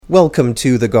Welcome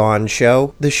to The Gone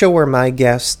Show, the show where my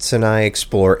guests and I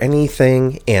explore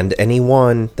anything and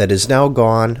anyone that is now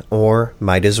gone or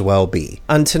might as well be.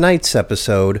 On tonight's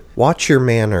episode, watch your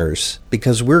manners,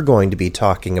 because we're going to be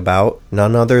talking about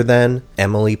none other than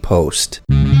Emily Post.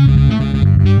 The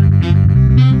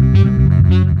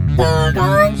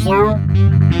Gone Show.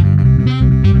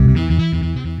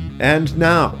 And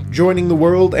now, joining the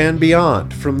world and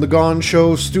beyond from The Gone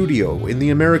Show studio in the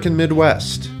American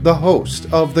Midwest, the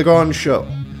host of The Gone Show,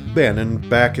 Bannon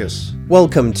Backus.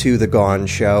 Welcome to The Gone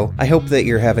Show. I hope that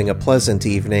you're having a pleasant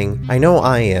evening. I know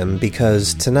I am,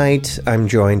 because tonight I'm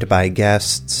joined by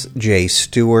guests Jay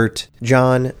Stewart,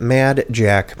 John Mad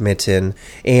Jack Mitten,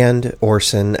 and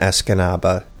Orson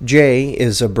Escanaba. Jay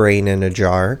is a brain in a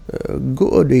jar.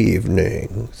 Good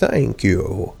evening. Thank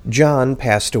you. John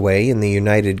passed away in the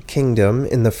United Kingdom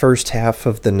in the first half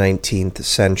of the 19th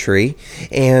century,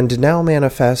 and now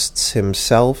manifests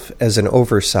himself as an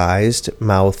oversized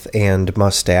mouth and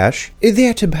mustache.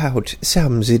 That about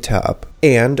sums it up.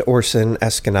 And Orson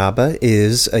Escanaba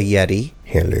is a yeti.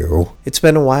 Hello. It's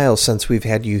been a while since we've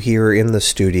had you here in the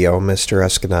studio, Mr.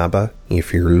 Escanaba.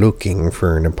 If you're looking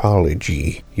for an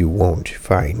apology, you won't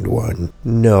find one.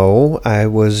 No, I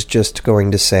was just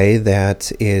going to say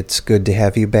that it's good to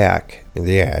have you back.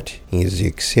 That is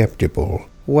acceptable.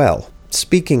 Well,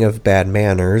 speaking of bad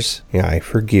manners, I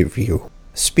forgive you.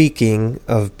 Speaking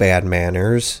of bad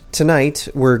manners, tonight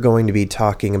we're going to be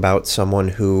talking about someone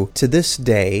who, to this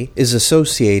day, is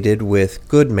associated with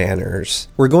good manners.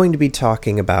 We're going to be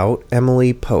talking about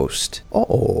Emily Post.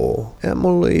 Oh,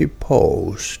 Emily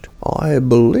Post. I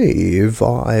believe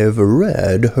I've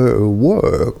read her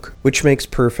work. Which makes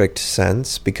perfect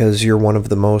sense, because you're one of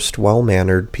the most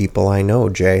well-mannered people I know,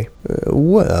 Jay.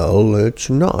 Well, it's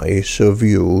nice of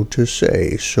you to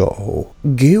say so.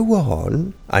 Go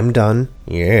on. I'm done.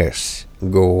 Yes,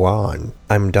 go on.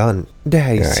 I'm done.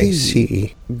 I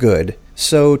see. Good.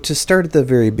 So, to start at the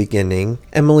very beginning,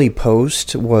 Emily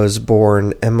Post was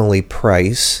born Emily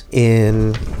Price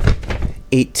in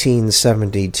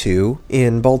 1872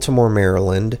 in Baltimore,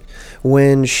 Maryland.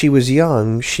 When she was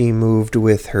young, she moved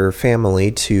with her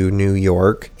family to New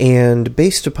York, and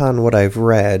based upon what I've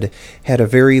read, had a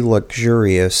very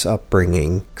luxurious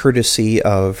upbringing, courtesy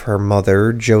of her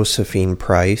mother, Josephine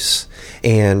Price,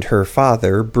 and her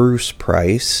father, Bruce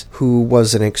Price, who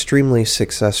was an extremely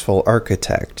successful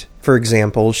architect. For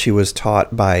example, she was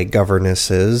taught by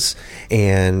governesses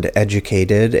and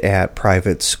educated at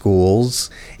private schools,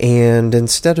 and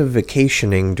instead of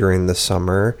vacationing during the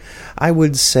summer, I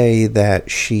would say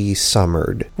that she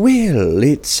summered. Well,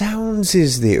 it sounds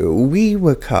as though we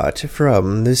were cut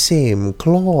from the same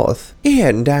cloth,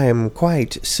 and I'm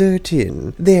quite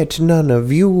certain that none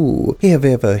of you have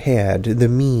ever had the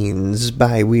means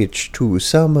by which to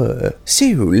summer. So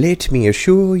let me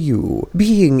assure you,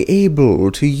 being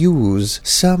able to use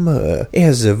summer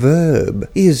as a verb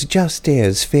is just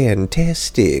as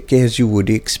fantastic as you would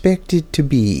expect it to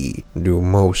be. Do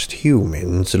most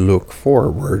humans look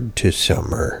forward to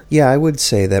summer? Yeah, I would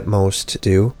say that most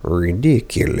do.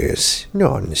 Ridiculous.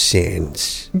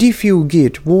 Nonsense. If you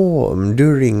get warm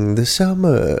during the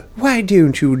summer, why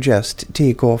don't you just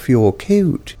take off your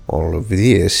coat? All of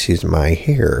this is my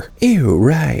hair. Oh,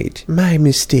 right. My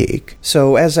mistake.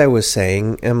 So, as I was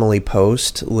saying, Emily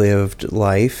Post lived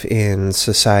life in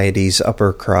society's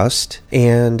upper crust,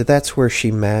 and that's where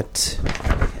she met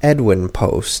Edwin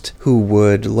Post, who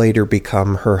would later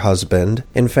become her husband.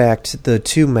 In fact, the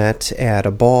two met at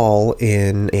a ball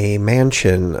in a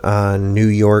mansion on New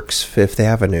York's Fifth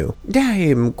Avenue. I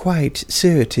am quite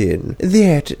certain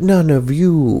that none of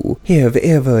you have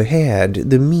ever had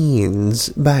the means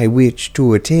by which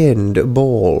to attend a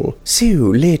ball, so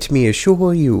let me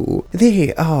assure you,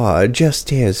 they are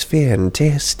just as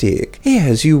fantastic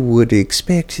as you would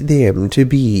expect them to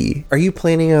be. Are you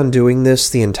planning on doing this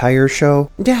the entire show?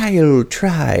 I'll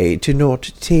try to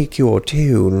not take your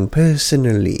tone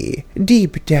personally.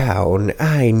 Deep down,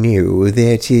 I know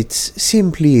that it's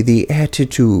simply the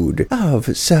attitude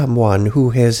of someone who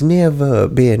has never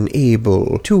been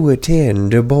able to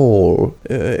attend a ball.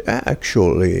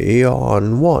 Actually,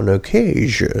 on one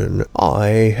occasion, I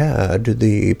had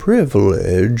the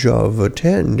privilege of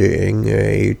attending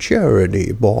a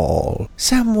charity ball.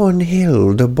 Someone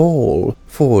held a ball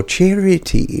for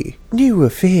charity. No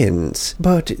offense,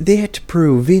 but that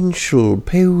provincial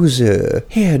poser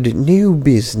had no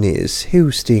business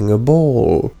hosting a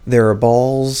ball. There are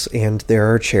balls and there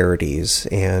are charities,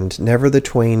 and never the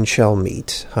twain shall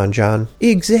meet, huh, John?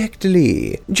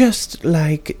 Exactly. Just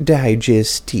like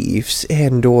digestifs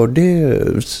and hors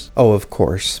d'oeuvres. Oh, of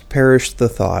course. Perish the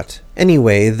thought.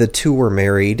 Anyway, the two were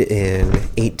married in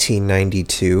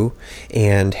 1892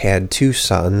 and had 2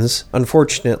 sons.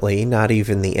 Unfortunately, not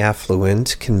even the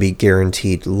affluent can be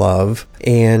guaranteed love.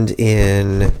 And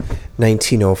in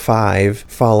 1905,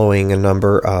 following a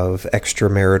number of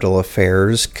extramarital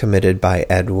affairs committed by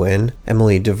Edwin,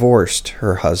 Emily divorced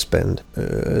her husband.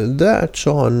 That's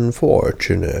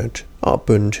unfortunate.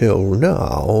 Up until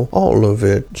now, all of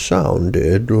it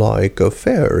sounded like a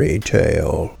fairy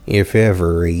tale. If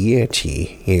ever a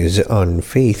yeti is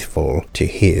unfaithful to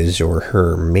his or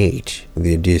her mate,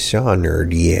 the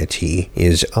dishonored yeti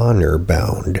is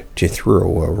honor-bound to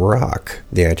throw a rock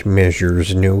that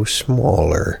measures no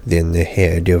smaller than the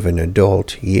head of an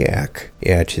adult yak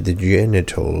at the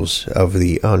genitals of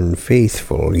the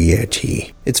unfaithful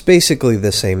yeti. It's basically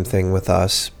the same thing with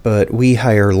us, but we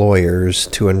hire lawyers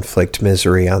to inflict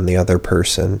misery on the other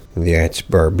person. That's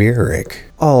barbaric.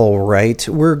 Alright,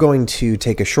 we're going to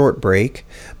take a short break,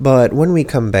 but when we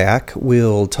come back,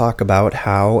 we'll talk about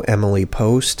how Emily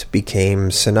Post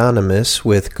became synonymous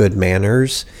with good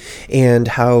manners, and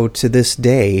how to this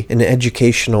day an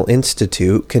educational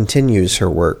institute continues her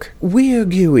work. We're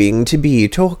going to be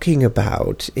talking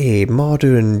about a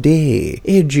modern-day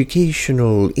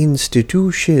educational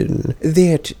institution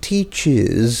that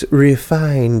teaches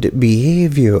refined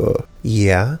behavior.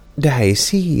 Yeah? I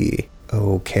see.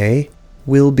 Okay.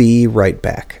 We'll be right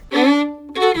back.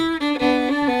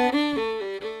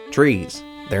 Trees.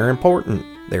 They're important.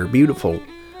 They're beautiful.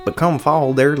 But come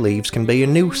fall, their leaves can be a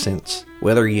nuisance.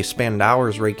 Whether you spend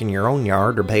hours raking your own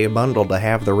yard or pay a bundle to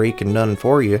have the raking done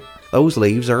for you, those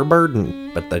leaves are a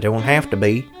burden. But they don't have to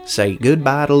be. Say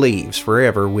goodbye to leaves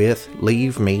forever with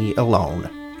Leave Me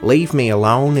Alone. Leave Me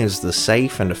Alone is the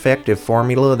safe and effective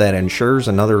formula that ensures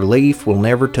another leaf will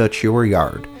never touch your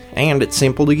yard. And it's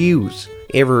simple to use.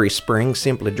 Every spring,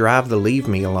 simply drive the Leave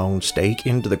Me Alone stake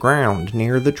into the ground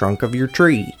near the trunk of your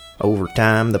tree. Over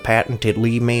time, the patented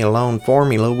Leave Me Alone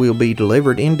formula will be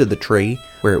delivered into the tree,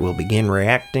 where it will begin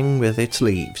reacting with its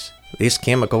leaves. This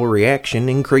chemical reaction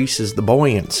increases the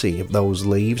buoyancy of those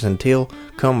leaves until,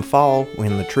 come fall,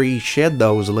 when the trees shed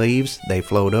those leaves, they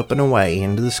float up and away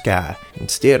into the sky,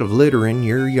 instead of littering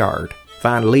your yard.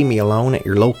 Find Leave Me Alone at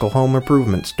your local home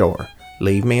improvement store.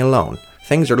 Leave Me Alone.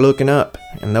 Things are looking up,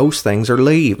 and those things are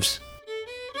leaves.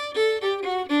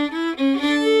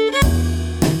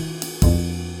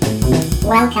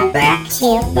 Welcome back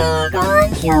to The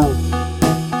Gone Show.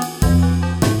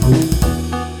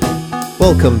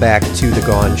 Welcome back to The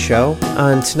Gone Show.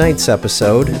 On tonight's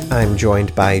episode, I'm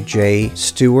joined by Jay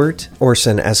Stewart,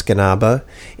 Orson Escanaba,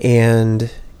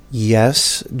 and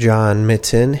yes, John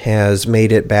Mitten has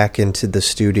made it back into the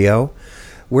studio.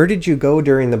 Where did you go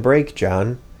during the break,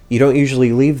 John? You don't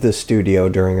usually leave the studio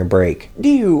during a break.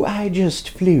 No, I just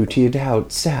floated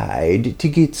outside to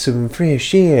get some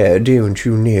fresh air, don't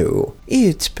you know?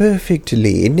 It's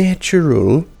perfectly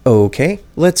natural. Okay,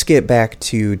 let's get back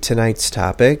to tonight's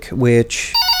topic,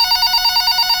 which...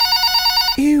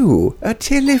 Ew, a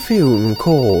telephone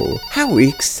call. How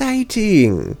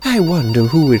exciting. I wonder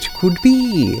who it could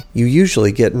be. You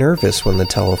usually get nervous when the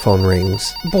telephone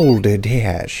rings.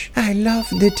 Balderdash. I love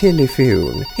the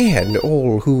telephone and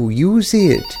all who use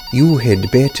it. You had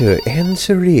better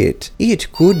answer it.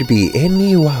 It could be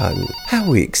anyone.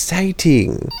 How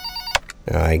exciting.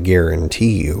 I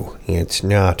guarantee you, it's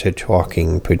not a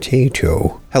talking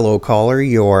potato. Hello, caller,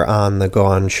 you're on The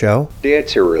Gone Show.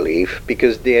 That's a relief,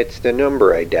 because that's the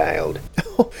number I dialed.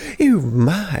 Oh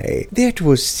my, that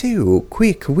was so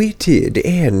quick-witted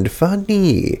and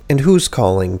funny. And who's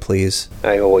calling, please?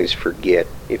 I always forget.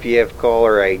 If you have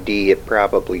caller ID, it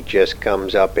probably just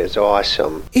comes up as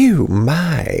awesome. Oh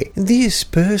my, this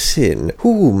person,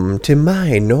 whom, to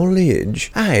my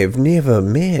knowledge, I've never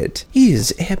met,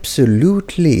 is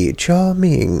absolutely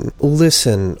charming.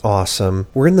 Listen, awesome,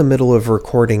 we're in the middle of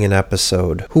recording an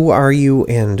episode. Who are you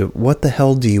and what the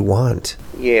hell do you want?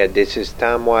 Yeah, this is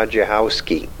Tom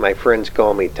Wojciechowski. My friends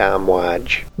call me Tom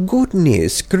Woj.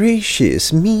 Goodness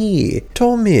gracious me.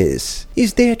 Thomas,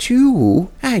 is that you?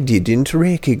 I didn't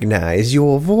recognize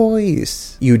your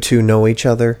voice. You two know each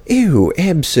other? Oh,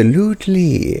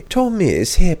 absolutely.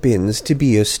 Thomas happens to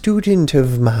be a student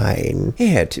of mine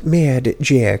at Mad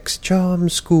Jack's Charm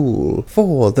School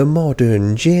for the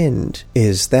Modern Gent.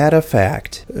 Is that a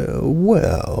fact?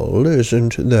 Well,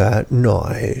 isn't that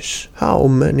nice? How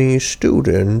many students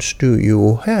students do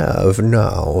you have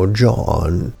now,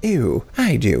 John? Oh,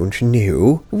 I don't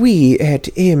know. We at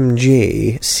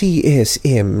CSMG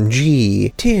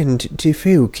tend to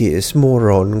focus more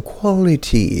on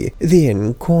quality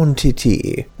than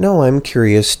quantity. No, I'm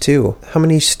curious too. How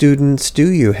many students do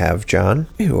you have, John?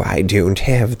 Oh, I don't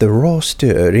have the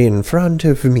roster in front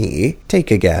of me.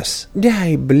 Take a guess.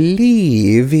 I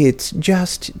believe it's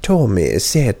just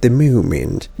Thomas at the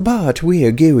moment, but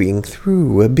we're going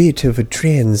through a bit of a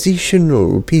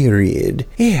transitional period,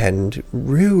 and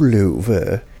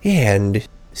rollover, and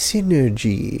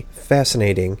synergy.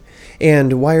 Fascinating.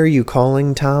 And why are you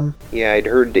calling, Tom? Yeah, I'd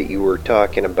heard that you were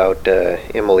talking about the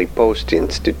Emily Post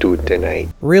Institute tonight.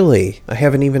 Really? I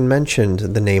haven't even mentioned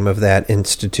the name of that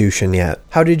institution yet.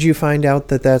 How did you find out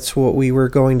that that's what we were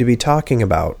going to be talking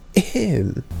about?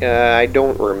 I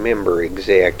don't remember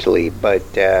exactly,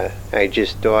 but I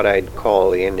just thought I'd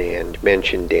call in and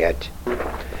mention that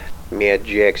Mad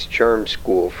Jack's Charm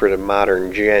School for the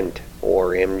Modern Gent,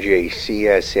 or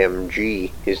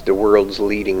MJCSMG, is the world's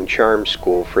leading charm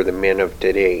school for the men of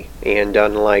today. And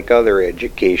unlike other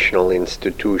educational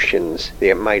institutions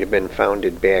that might have been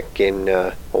founded back in,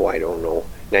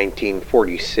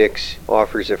 1946,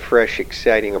 offers a fresh,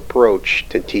 exciting approach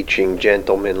to teaching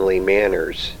gentlemanly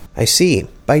manners. I see.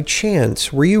 By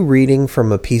chance, were you reading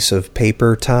from a piece of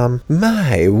paper, Tom?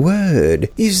 My word,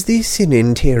 is this an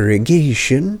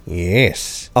interrogation?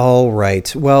 Yes. All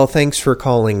right. Well, thanks for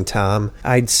calling, Tom.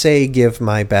 I'd say give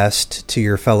my best to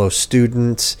your fellow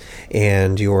students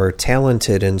and your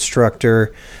talented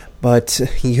instructor, but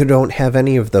you don't have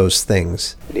any of those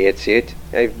things. That's it.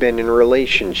 I've been in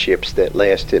relationships that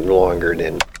lasted longer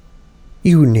than...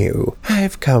 You know,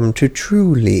 I've come to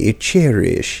truly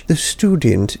cherish the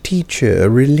student-teacher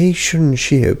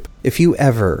relationship. If you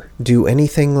ever do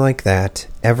anything like that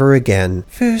ever again...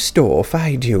 First off,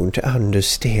 I don't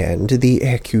understand the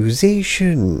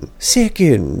accusation.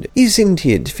 Second, isn't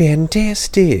it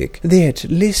fantastic that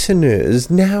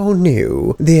listeners now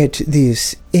know that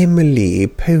this Emily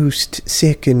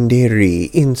Post-Secondary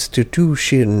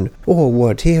Institution, or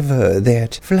whatever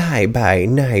that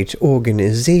fly-by-night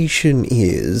organization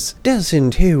is,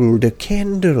 doesn't hold a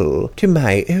candle to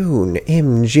my own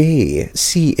MJCSMG?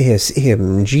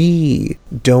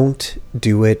 Don't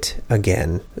do it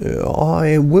again.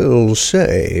 I will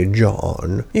say,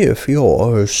 John, if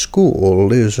your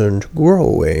school isn't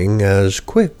growing as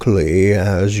quickly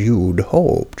as you'd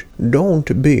hoped,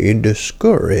 don't be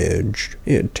discouraged.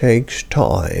 It takes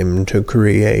time to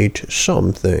create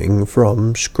something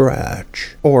from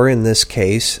scratch. Or in this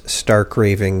case, stark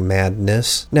raving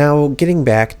madness. Now, getting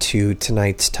back to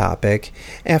tonight's topic,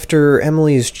 after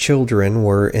Emily's children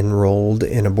were enrolled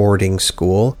in a boarding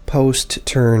school, Post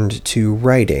turned to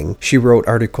writing. She wrote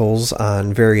articles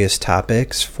on various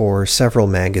topics for several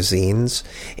magazines,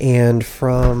 and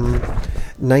from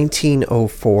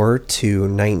 1904 to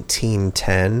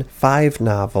 1910, 5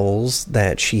 novels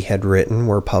that she had written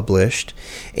were published,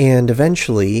 and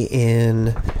eventually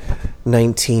in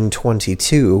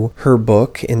 1922, her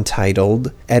book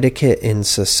entitled Etiquette in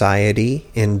Society,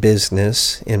 in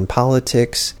Business, in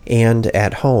Politics, and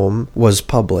at Home was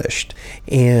published,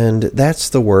 and that's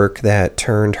the work that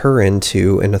turned her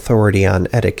into an authority on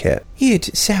etiquette.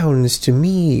 It sounds to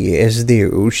me as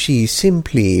though she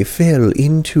simply fell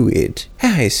into it.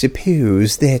 I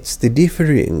suppose that's the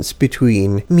difference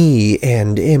between me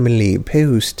and Emily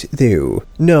Post, though.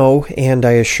 No, and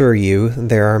I assure you,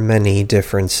 there are many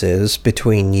differences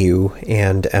between you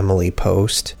and Emily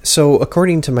Post. So,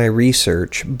 according to my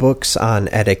research, books on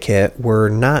etiquette were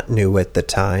not new at the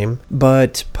time,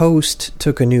 but Post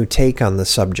took a new take on the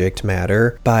subject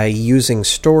matter by using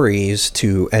stories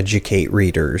to educate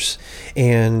readers.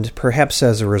 And perhaps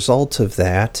as a result of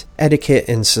that, Etiquette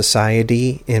in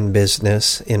Society, in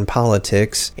Business, in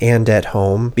Politics, and at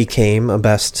Home became a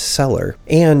bestseller,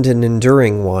 and an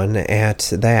enduring one at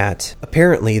that.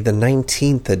 Apparently, the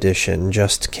 19th edition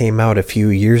just came out a few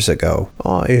years ago.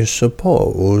 I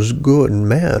suppose good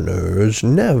manners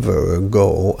never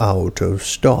go out of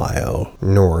style,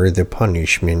 nor the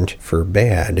punishment for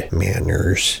bad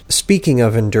manners. Speaking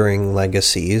of enduring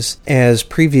legacies, as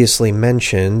previously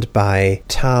mentioned by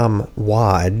Tom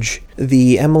Wadge,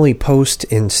 the Emily Post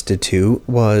Institute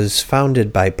was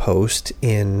founded by Post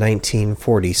in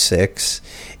 1946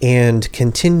 and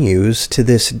continues to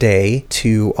this day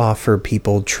to offer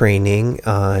people training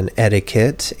on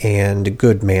etiquette and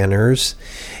good manners.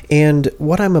 And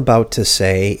what I'm about to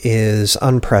say is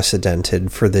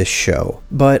unprecedented for this show,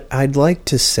 but I'd like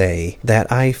to say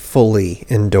that I fully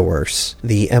endorse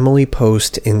the Emily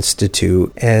Post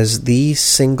Institute as the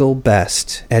single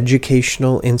best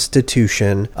educational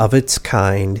institution of its its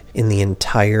kind in the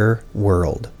entire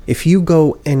world. If you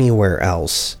go anywhere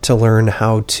else to learn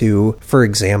how to, for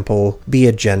example, be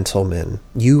a gentleman,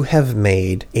 you have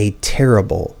made a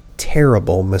terrible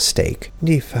mistake.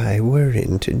 If I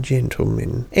weren't a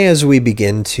gentleman. As we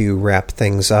begin to wrap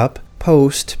things up,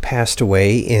 Post passed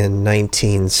away in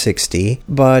 1960,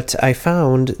 but I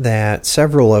found that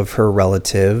several of her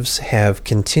relatives have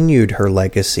continued her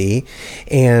legacy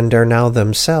and are now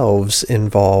themselves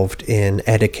involved in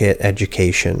etiquette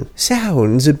education.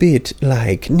 Sounds a bit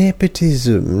like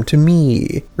nepotism to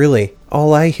me. Really,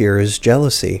 all I hear is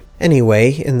jealousy.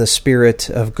 Anyway, in the spirit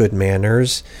of good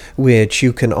manners, which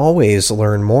you can always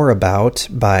learn more about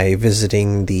by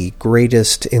visiting the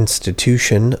greatest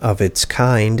institution of its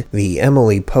kind, the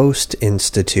Emily Post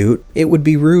Institute, it would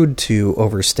be rude to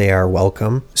overstay our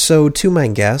welcome. So to my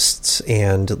guests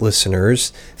and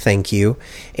listeners, thank you,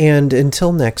 and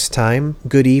until next time,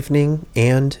 good evening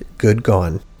and good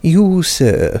gone. You,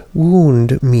 sir,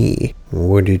 wound me.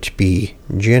 Would it be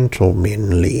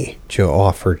gentlemanly to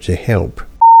offer to help?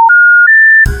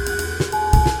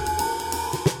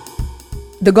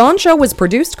 The Gone Show was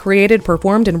produced, created,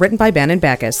 performed, and written by Bannon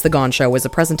Backus. The Gone Show is a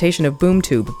presentation of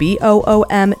BoomTube,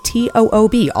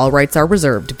 BoomToob. All rights are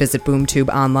reserved. Visit BoomTube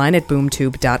online at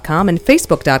boomtube.com and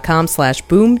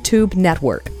facebook.com/BoomTube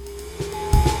Network.